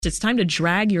It's time to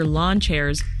drag your lawn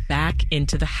chairs back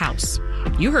into the house.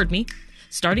 You heard me.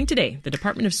 Starting today, the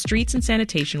Department of Streets and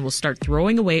Sanitation will start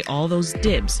throwing away all those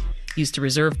dibs used to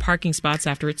reserve parking spots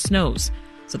after it snows.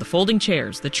 So the folding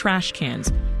chairs, the trash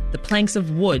cans, the planks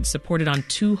of wood supported on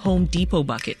 2 Home Depot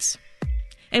buckets.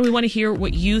 And we want to hear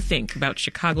what you think about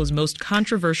Chicago's most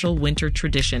controversial winter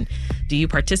tradition. Do you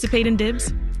participate in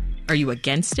dibs? Are you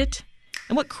against it?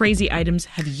 And what crazy items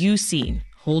have you seen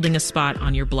holding a spot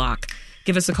on your block?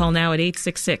 Give us a call now at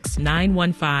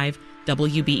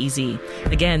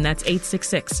 866-915-WBEZ. Again, that's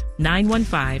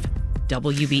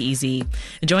 866-915-WBEZ.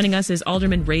 And joining us is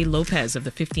Alderman Ray Lopez of the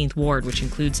 15th Ward, which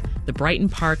includes the Brighton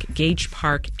Park, Gage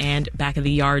Park, and Back of the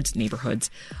Yards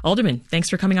neighborhoods. Alderman, thanks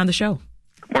for coming on the show.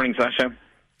 Good morning, Sasha.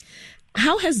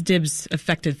 How has dibs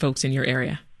affected folks in your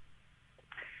area?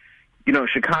 You know,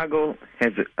 Chicago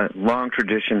has a long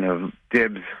tradition of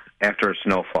dibs after a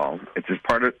snowfall. It's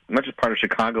much as part of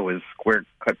Chicago as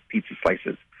square-cut pizza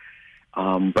slices.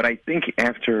 But I think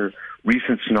after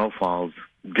recent snowfalls,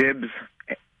 dibs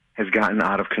has gotten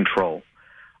out of control.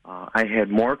 I had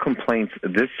more complaints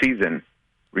this season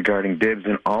regarding dibs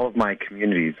in all of my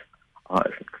communities,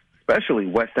 especially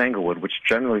West Englewood, which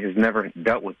generally has never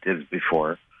dealt with dibs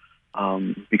before,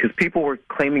 because people were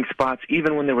claiming spots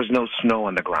even when there was no snow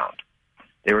on the ground.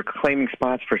 They were claiming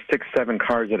spots for 6, 7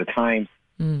 cars at a time,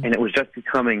 and it was just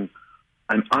becoming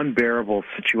an unbearable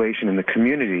situation in the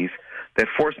communities that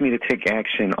forced me to take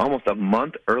action almost a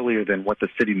month earlier than what the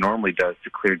city normally does to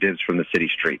clear dibs from the city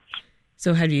streets.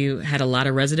 So have you had a lot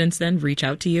of residents then reach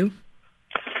out to you?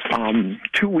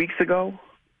 2 weeks ago,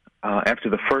 after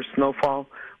the first snowfall,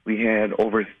 we had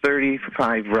over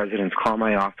 35 residents call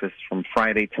my office from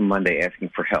Friday to Monday asking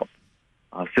for help.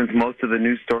 Since most of the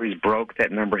news stories broke,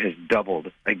 that number has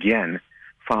doubled again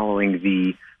following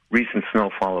the recent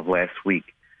snowfall of last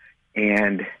week.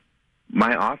 And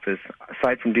my office,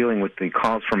 aside from dealing with the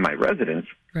calls from my residents,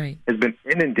 has been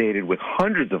inundated with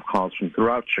hundreds of calls from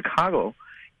throughout Chicago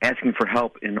asking for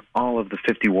help in all of the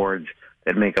 50 wards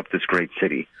that make up this great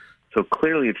city. So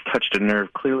clearly it's touched a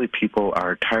nerve. Clearly people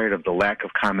are tired of the lack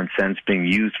of common sense being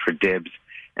used for dibs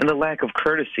and the lack of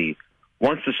courtesy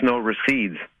once the snow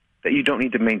recedes, that you don't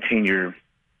need to maintain your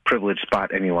privileged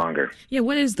spot any longer. Yeah,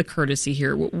 what is the courtesy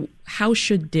here? How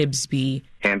should dibs be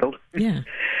handled? Yeah.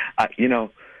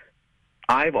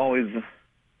 I've always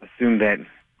assumed that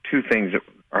 2 things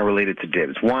are related to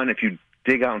dibs. One, if you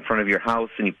dig out in front of your house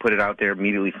and you put it out there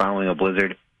immediately following a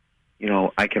blizzard,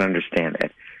 I can understand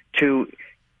that. 2,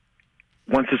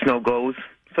 once the snow goes,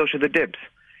 so should the dibs.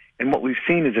 And what we've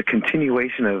seen is a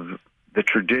continuation of the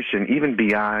tradition even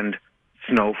beyond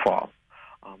snowfall.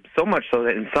 So much so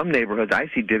that in some neighborhoods, I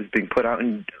see dibs being put out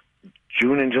in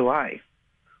June and July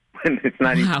when it's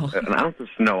not even an ounce of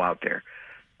snow out there.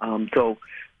 So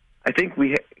I think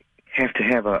we have to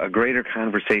have a greater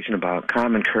conversation about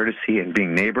common courtesy and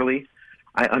being neighborly.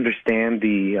 I understand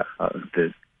the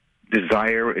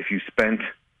desire, if you spent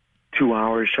 2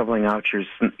 hours shoveling out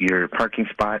your parking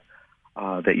spot,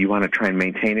 that you want to try and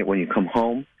maintain it when you come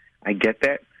home. I get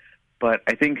that. But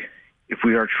I think if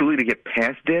we are truly to get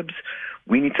past dibs,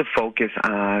 we need to focus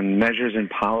on measures and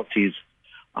policies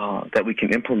that we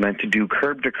can implement to do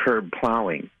curb-to-curb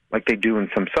plowing, like they do in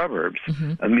some suburbs,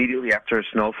 immediately after a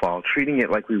snowfall, treating it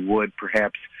like we would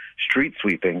perhaps street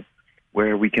sweeping,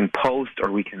 where we can post or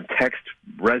we can text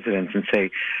residents and say,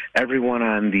 everyone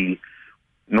on the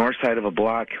north side of a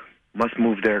block must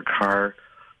move their car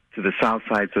to the south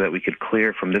side so that we could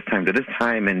clear from this time to this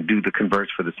time and do the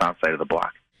converse for the south side of the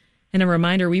block. And a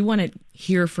reminder, we want to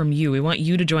hear from you. We want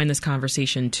you to join this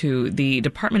conversation, too. The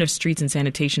Department of Streets and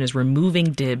Sanitation is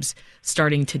removing dibs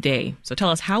starting today. So tell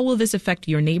us, how will this affect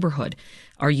your neighborhood?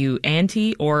 Are you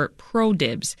anti or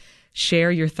pro-dibs?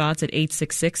 Share your thoughts at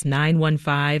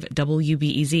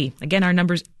 866-915-WBEZ. Again, our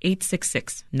number's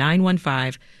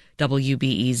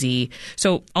 866-915-WBEZ.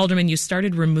 So, Alderman, you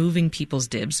started removing people's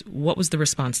dibs. What was the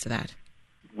response to that?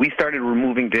 We started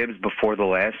removing dibs before the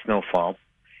last snowfall,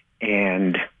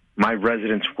 and my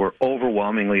residents were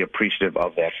overwhelmingly appreciative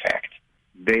of that fact.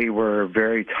 They were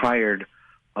very tired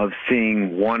of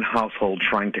seeing one household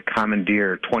trying to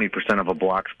commandeer 20% of a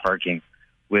block's parking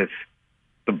with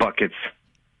the buckets,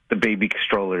 the baby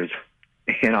strollers,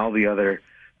 and all the other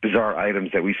bizarre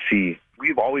items that we see.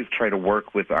 We've always tried to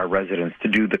work with our residents to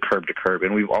do the curb-to-curb,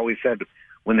 and we've always said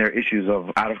when there are issues of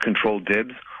out-of-control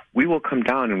dibs, we will come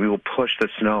down and we will push the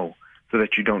snow so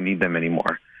that you don't need them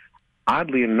anymore.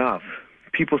 Oddly enough,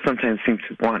 people sometimes seem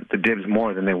to want the dibs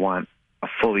more than they want a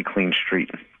fully clean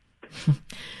street.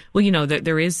 Well,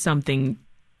 there is something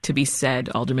to be said,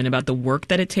 Alderman, about the work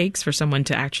that it takes for someone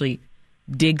to actually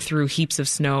dig through heaps of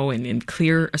snow and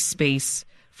clear a space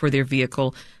for their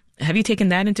vehicle. Have you taken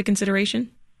that into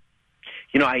consideration?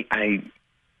 I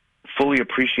fully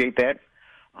appreciate that,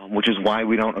 which is why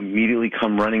we don't immediately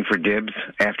come running for dibs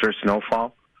after a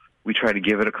snowfall. We try to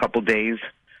give it a couple days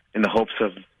in the hopes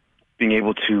of being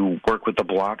able to work with the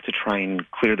block to try and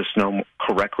clear the snow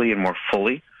correctly and more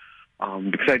fully,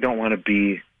 because I don't want to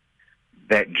be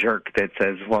that jerk that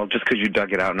says, well, just because you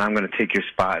dug it out, and I'm going to take your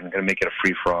spot and I'm going to make it a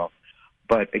free-for-all.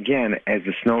 But again, as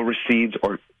the snow recedes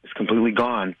or is completely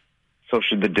gone, so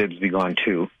should the dibs be gone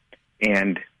too.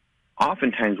 And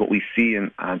oftentimes what we see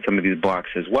on some of these blocks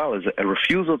as well is a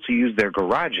refusal to use their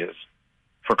garages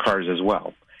for cars as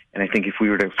well. And I think if we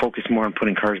were to focus more on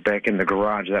putting cars back in the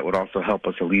garage, that would also help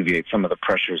us alleviate some of the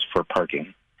pressures for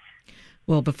parking.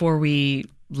 Well, before we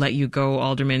let you go,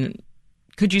 Alderman,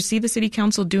 could you see the City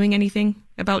Council doing anything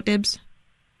about dibs?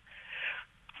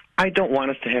 I don't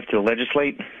want us to have to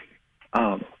legislate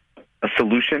a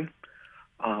solution,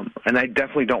 and I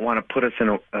definitely don't want to put us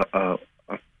in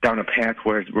down a path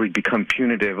where we become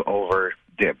punitive over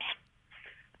dibs.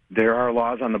 There are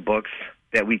laws on the books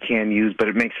that we can use, but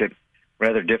it makes it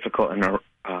rather difficult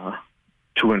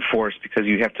to enforce because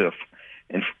you have to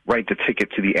write the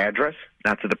ticket to the address,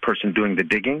 not to the person doing the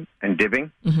digging and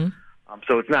dibbing. Mm-hmm.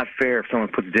 So it's not fair if someone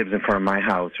puts dibs in front of my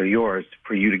house or yours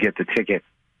for you to get the ticket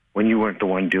when you weren't the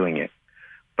one doing it.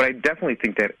 But I definitely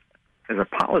think that as a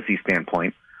policy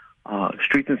standpoint,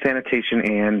 Streets and Sanitation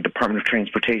and Department of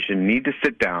Transportation need to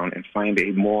sit down and find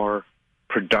a more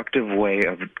productive way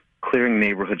of clearing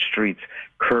neighborhood streets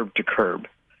curb to curb.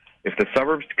 If the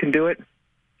suburbs can do it,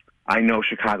 I know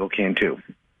Chicago can too.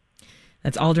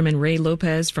 That's Alderman Ray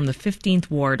Lopez from the 15th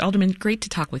Ward. Alderman, great to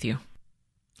talk with you.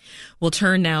 We'll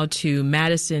turn now to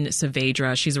Madison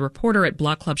Saavedra. She's a reporter at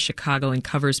Block Club Chicago and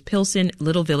covers Pilsen,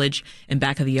 Little Village, and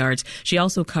Back of the Yards. She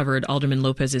also covered Alderman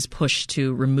Lopez's push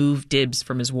to remove dibs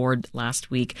from his ward last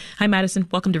week. Hi, Madison.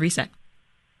 Welcome to Reset.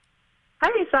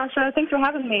 Hi, Sasha. Thanks for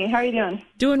having me. How are you doing?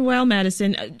 Doing well,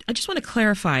 Madison. I just want to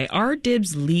clarify, are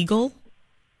dibs legal?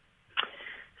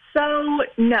 So,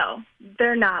 no,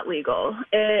 they're not legal.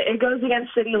 It goes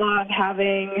against city law of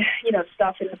having,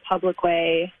 stuff in the public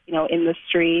way, in the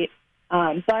street.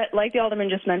 But like the alderman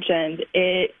just mentioned,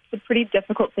 it's a pretty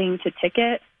difficult thing to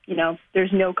ticket.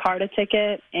 There's no car to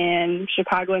ticket, and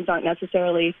Chicagoans aren't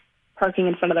necessarily parking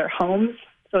in front of their homes.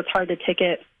 So it's hard to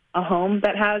ticket a home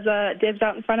that has dibs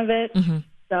out in front of it. Mm-hmm.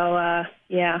 So,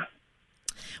 yeah.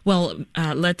 Well,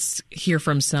 let's hear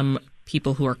from some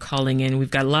people who are calling in.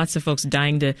 We've got lots of folks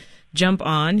dying to jump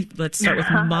on. Let's start with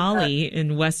Molly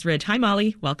in West Ridge. Hi,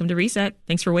 Molly. Welcome to Reset.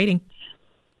 Thanks for waiting.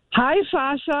 Hi,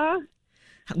 Sasha.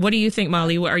 What do you think,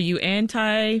 Molly? Are you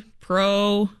anti,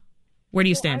 pro? Where do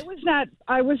you stand?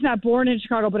 I was not born in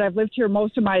Chicago, but I've lived here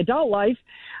most of my adult life.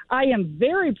 I am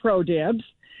very pro dibs.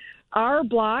 Our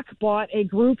block bought a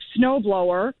group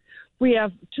snowblower. We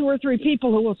have 2 or 3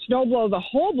 people who will snowblow the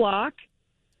whole block,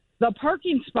 the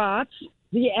parking spots,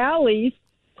 the alleys,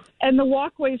 and the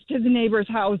walkways to the neighbors'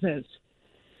 houses.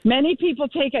 Many people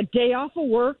take a day off of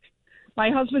work.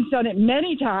 My husband's done it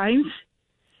many times.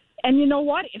 And you know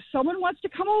what? If someone wants to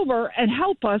come over and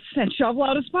help us and shovel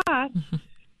out a spot,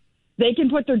 they can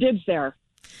put their dibs there.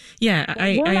 Yeah,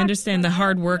 I understand the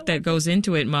hard work that goes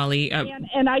into it, Molly.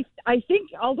 And I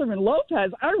think Alderman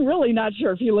Lopez, I'm really not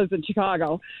sure if he lives in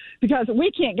Chicago, because we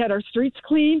can't get our streets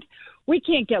cleaned. We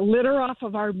can't get litter off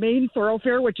of our main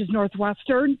thoroughfare, which is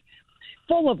Northwestern,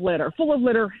 full of litter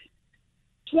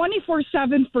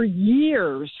 24/7 for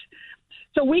years.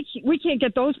 So we can't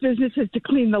get those businesses to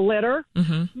clean the litter.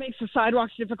 Mm-hmm. It makes the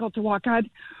sidewalks difficult to walk on.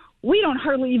 We don't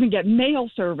hardly even get mail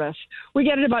service. We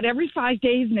get it about every 5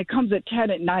 days, and it comes at 10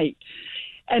 at night.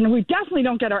 And we definitely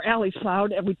don't get our alleys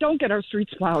plowed, and we don't get our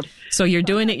streets plowed. So you're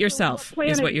doing it yourself,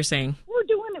 is what you're saying.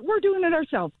 We're doing it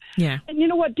ourselves. Yeah. And you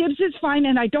know what? Dibs is fine,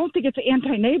 and I don't think it's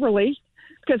anti-neighborly,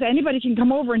 because anybody can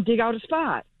come over and dig out a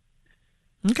spot.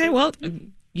 Okay, well,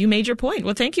 you made your point.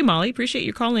 Well, thank you, Molly. Appreciate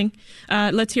you calling.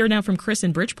 Let's hear now from Chris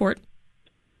in Bridgeport.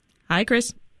 Hi,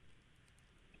 Chris.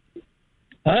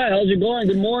 Hi, how's it going?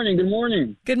 Good morning.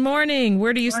 Good morning.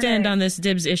 Where do you stand on this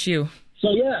dibs issue?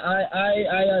 So, yeah,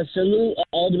 I salute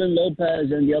Alderman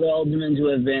Lopez and the other aldermen who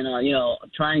have been,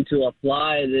 trying to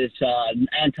apply this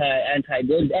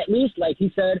anti-dibs. At least, like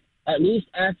he said, at least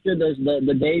after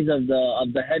the days of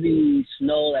the heavy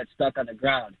snow that's stuck on the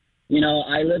ground.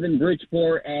 I live in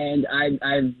Bridgeport, and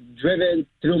I've driven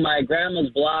through my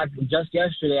grandma's block just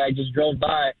yesterday. I just drove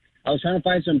by. I was trying to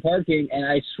find some parking, and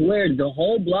I swear the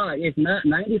whole block, if not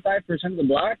 95% of the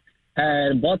block,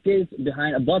 had buckets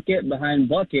behind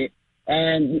bucket.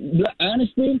 And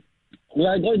honestly, when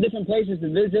I go to different places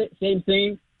to visit, same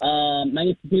thing.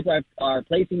 Many people are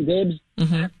placing dibs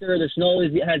after the snow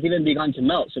has even begun to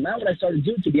melt. So now what I started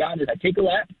to do, to be honest, I take a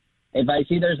lap. If I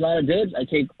see there's a lot of dibs,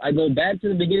 I go back to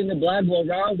the beginning of the block, go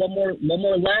around one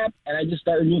more lap, and I just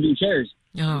start removing chairs.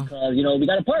 Oh. Because, we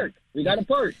got to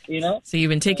park. So you've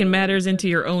been taking matters into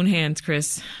your own hands,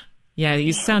 Chris. Yeah,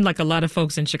 you sound like a lot of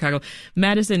folks in Chicago.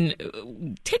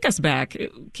 Madison, take us back.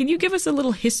 Can you give us a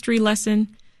little history lesson?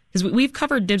 Because we've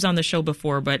covered dibs on the show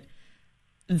before, but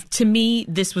to me,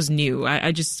 this was new.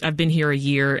 I've been here a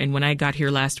year, and when I got here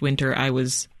last winter, I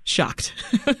was shocked.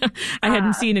 I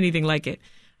hadn't seen anything like it.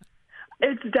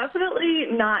 It's definitely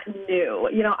not new.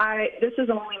 This is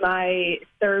only my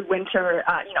third winter,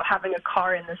 having a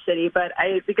car in the city, but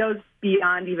it goes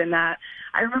beyond even that.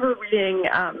 I remember reading,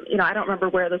 I don't remember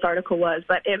where this article was,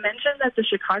 but it mentioned that the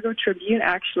Chicago Tribune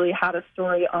actually had a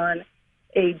story on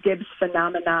a dibs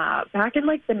phenomena back in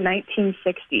the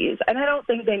 1960s. And I don't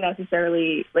think they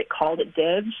necessarily called it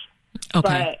dibs.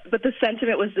 Okay. But the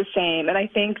sentiment was the same. And I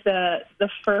think the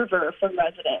fervor from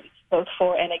residents, both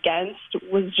for and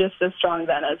against, was just as strong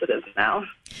then as it is now.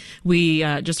 We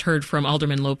just heard from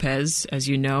Alderman Lopez, as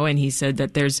you know, and he said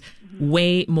that there's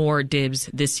way more dibs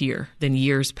this year than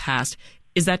years past.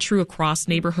 Is that true across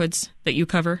neighborhoods that you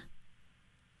cover?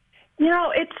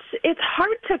 It's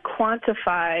hard to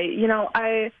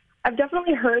quantify. I've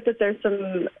definitely heard that there's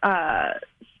some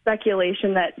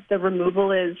speculation that the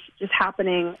removal is just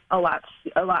happening a lot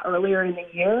earlier in the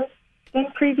year than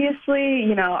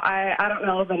previously. I don't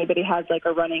know if anybody has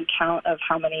a running count of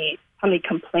how many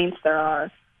complaints there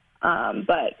are,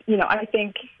 but I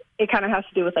think it kind of has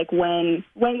to do with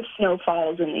when snow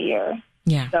falls in the year.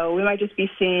 Yeah. So we might just be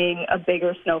seeing a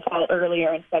bigger snowfall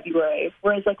earlier in February,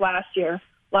 whereas last year,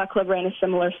 Law Club ran a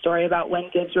similar story about when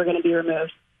dibs were going to be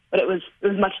removed, but it was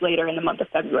much later in the month of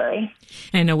February.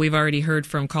 I know we've already heard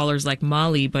from callers like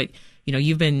Molly, but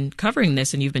you've been covering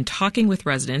this and you've been talking with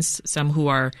residents, some who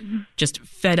are just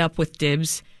fed up with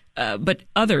dibs, but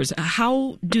others.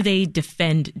 How do they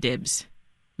defend dibs,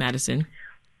 Madison?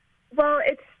 Well,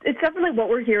 it's definitely what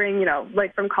we're hearing,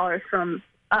 from callers from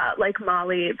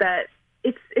Molly, that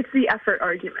it's the effort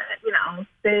argument.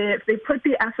 They put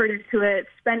the effort into it,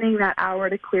 spending that hour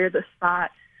to clear the spot,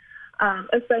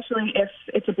 especially if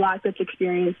it's a block that's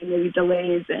experiencing maybe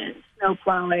delays in snow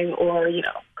plowing, or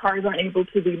cars aren't able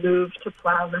to be moved to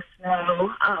plow the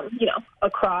snow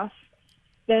across.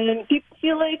 Then people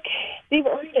feel like they've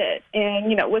earned it,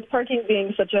 and with parking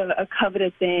being such a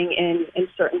coveted thing in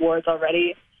certain wards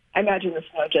already, I imagine the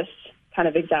snow just kind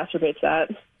of exacerbates that.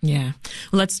 Yeah.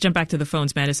 Well, let's jump back to the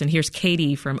phones, Madison. Here's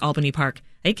Katie from Albany Park.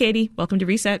 Hey, Katie. Welcome to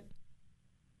Reset.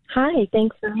 Hi.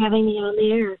 Thanks for having me on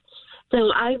the air.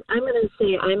 So I'm going to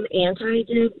say I'm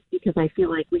anti-dib because I feel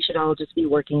like we should all just be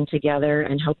working together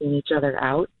and helping each other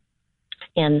out.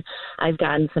 And I've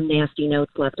gotten some nasty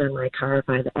notes left on my car if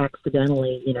I've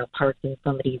accidentally, parked in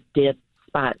somebody's dib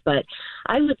spot. But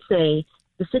I would say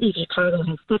the city of Chicago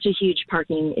has such a huge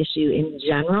parking issue in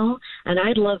general, and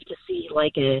I'd love to see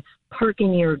a park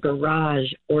in your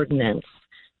garage ordinance,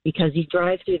 because you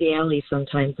drive through the alleys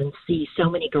sometimes and see so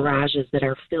many garages that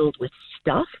are filled with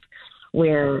stuff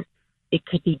where it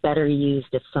could be better used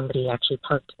if somebody actually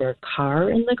parked their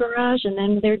car in the garage, and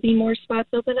then there'd be more spots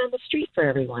open on the street for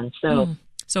everyone. So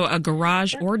a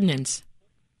garage ordinance.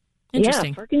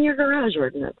 Interesting. Yeah, park in your garage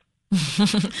ordinance.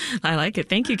 I like it.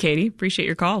 Thank you, Katie. Appreciate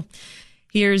your call.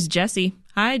 Here's Jesse.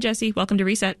 Hi, Jesse. Welcome to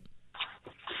Reset.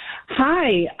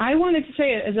 Hi. I wanted to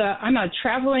say, I'm a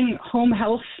traveling home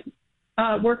health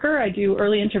worker. I do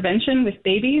early intervention with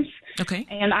babies. Okay.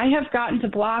 And I have gotten to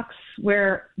blocks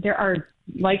where there are,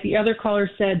 like the other caller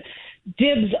said,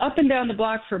 dibs up and down the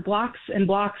block for blocks and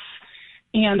blocks.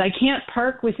 And I can't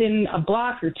park within a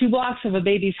block or 2 blocks of a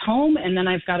baby's home. And then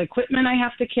I've got equipment I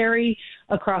have to carry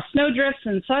across snowdrifts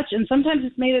and such. And sometimes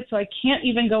it's made it so I can't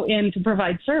even go in to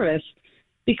provide service,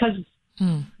 because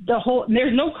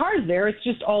there's no cars there. It's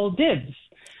just all dibs.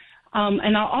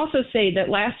 And I'll also say that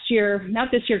last year, not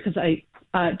this year because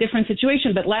different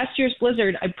situation, but last year's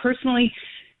blizzard, I personally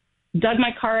dug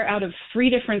my car out of 3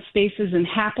 different spaces and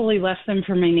happily left them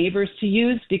for my neighbors to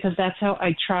use, because that's how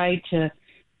I try to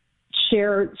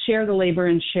share the labor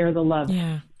and share the love.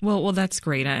 Yeah. Well, that's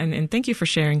great. And thank you for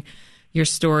sharing your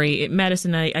story.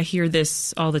 Madison, I hear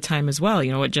this all the time as well.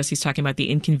 What Jesse's talking about,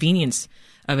 the inconvenience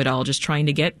of it all, just trying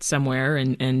to get somewhere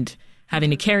and having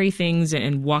to carry things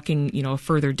and walking, a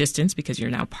further distance because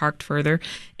you're now parked further.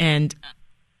 And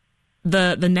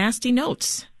the nasty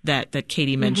notes that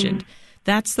Katie mentioned,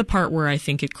 that's the part where I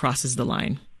think it crosses the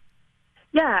line.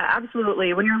 Yeah,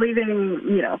 absolutely. When you're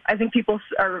leaving, I think people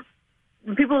are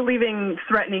leaving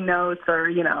threatening notes, or,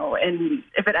 and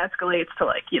if it escalates to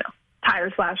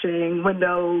tire slashing,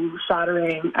 window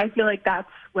soldering. I feel like that's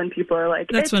when people are like,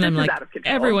 that's when I'm like, out of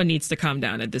control. Everyone needs to calm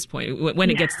down at this point when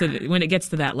it gets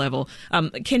to that level.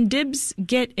 Can dibs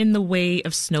get in the way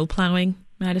of snow plowing,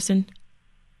 Madison?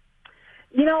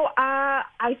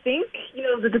 I think,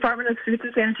 the Department of Streets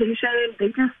and Sanitation, they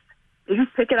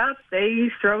just pick it up. They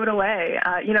throw it away.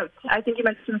 I think you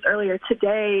mentioned this earlier.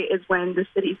 Today is when the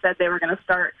city said they were going to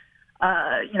start,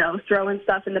 throwing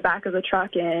stuff in the back of the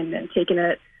truck and taking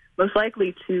it most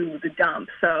likely to the dump.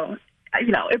 So,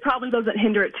 it probably doesn't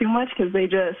hinder it too much because they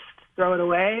just throw it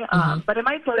away. But it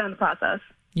might slow down the process.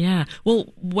 Yeah.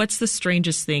 Well, what's the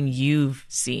strangest thing you've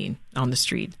seen on the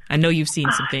street? I know you've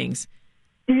seen some things.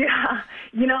 Yeah.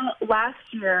 Last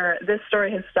year, this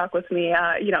story has stuck with me.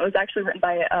 It was actually written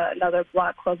by another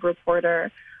Block Club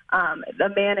reporter. The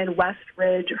man in West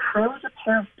Ridge froze a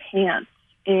pair of pants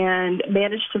and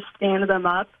managed to stand them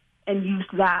up and used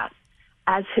that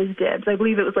as his dibs. I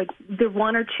believe it was like the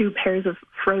one or two pairs of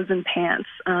frozen pants.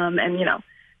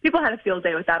 People had a field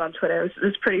day with that on Twitter. It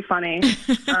was pretty funny.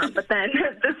 But then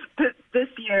this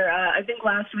year, I think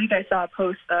last week I saw a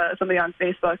post, somebody on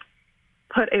Facebook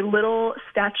put a little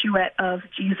statuette of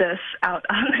Jesus out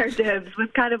on their dibs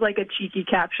with kind of like a cheeky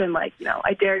caption like,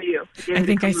 I dare you. I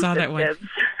think I saw that one.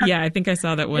 Yeah, I think I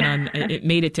saw that one on, it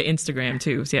made it to Instagram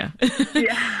too. So yeah.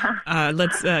 Yeah.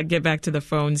 Let's get back to the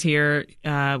phones here.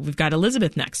 We've got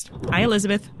Elizabeth next. Hi,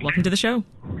 Elizabeth. Welcome to the show.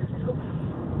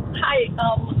 Hi.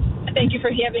 Thank you for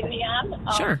having me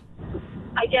on. Sure.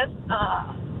 I guess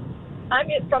I'm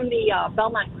from the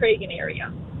Belmont-Cragen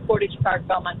area, Portage Park,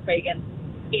 Belmont-Cragen,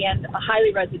 and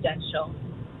highly residential.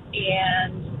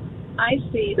 And I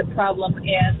see the problem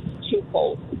as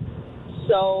twofold.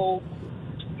 So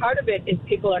part of it is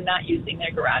people are not using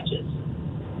their garages.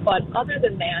 But other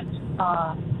than that,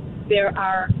 there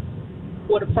are,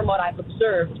 from what I've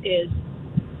observed, is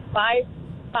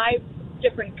five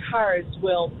different cars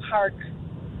will park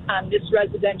on this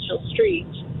residential street,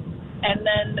 and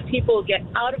then the people get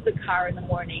out of the car in the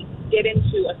morning, get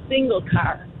into a single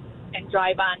car, and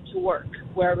drive on to work,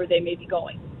 wherever they may be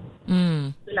going. So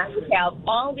now you have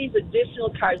all these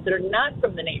additional cars that are not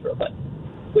from the neighborhood,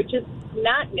 which is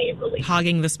not neighborly.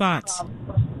 Hogging the spots.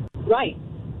 Right.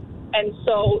 And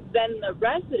so then the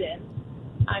residents,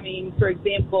 for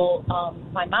example,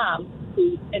 my mom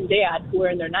and dad, who are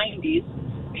in their 90s,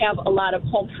 have a lot of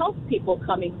home health people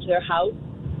coming to their house,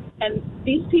 and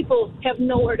these people have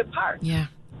nowhere to park. Yeah.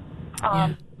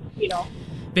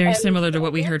 Very similar to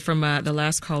what we heard from the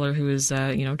last caller who is,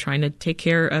 trying to take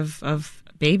care of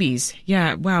babies.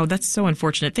 Yeah, wow, that's so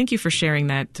unfortunate. Thank you for sharing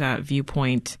that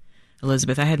viewpoint,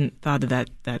 Elizabeth. I hadn't thought of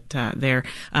that there.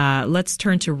 Let's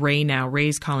turn to Ray now.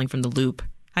 Ray's calling from the Loop.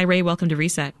 Hi, Ray. Welcome to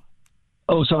Reset.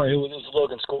 Oh, sorry. It was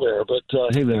Logan School there,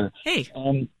 but hey there. Hey.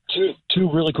 Two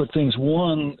really quick things.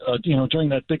 One, during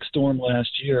that big storm last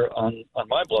year on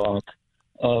my block,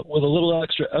 with a little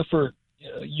extra effort,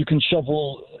 you can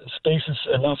shovel spaces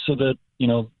enough so that,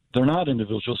 they're not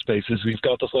individual spaces. We've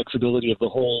got the flexibility of the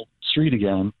whole street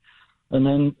again. And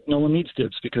then no one needs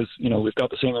dibs because, we've got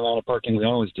the same amount of parking we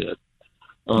always did.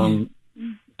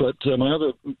 But my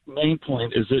other main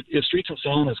point is that if Streets and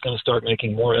Sound is going to start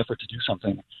making more effort to do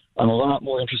something, I'm a lot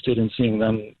more interested in seeing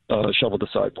them shovel the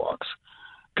sidewalks.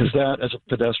 Because that, as a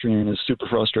pedestrian, is super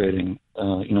frustrating,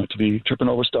 to be tripping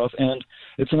over stuff. And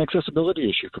it's an accessibility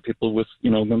issue for people with,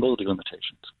 mobility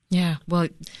limitations. Yeah, well,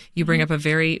 you bring up a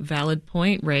very valid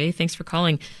point, Ray. Thanks for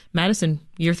calling. Madison,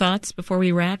 your thoughts before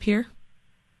we wrap here?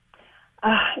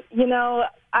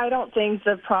 I don't think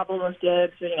the problem of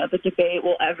dibs, the debate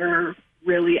will ever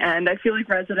really end. I feel like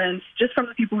residents, just from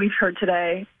the people we've heard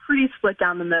today, pretty split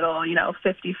down the middle,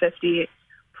 50-50.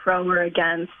 Pro or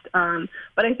against.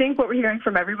 But I think what we're hearing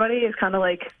from everybody is kind of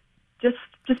like, just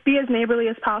be as neighborly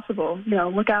as possible.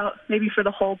 Look out maybe for the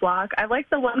whole block. I like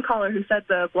the one caller who said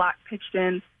the block pitched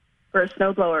in for a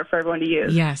snowblower for everyone to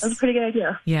use. Yes. That was a pretty good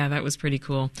idea. Yeah, that was pretty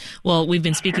cool. Well, we've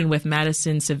been speaking with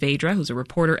Madison Saavedra, who's a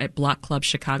reporter at Block Club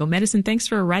Chicago. Madison, thanks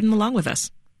for riding along with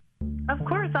us. Of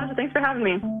course, Sasha. Thanks for having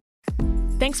me.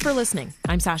 Thanks for listening.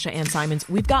 I'm Sasha Ann Simons.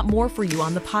 We've got more for you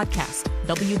on the podcast,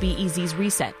 WBEZ's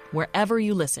Reset, wherever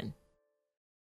you listen.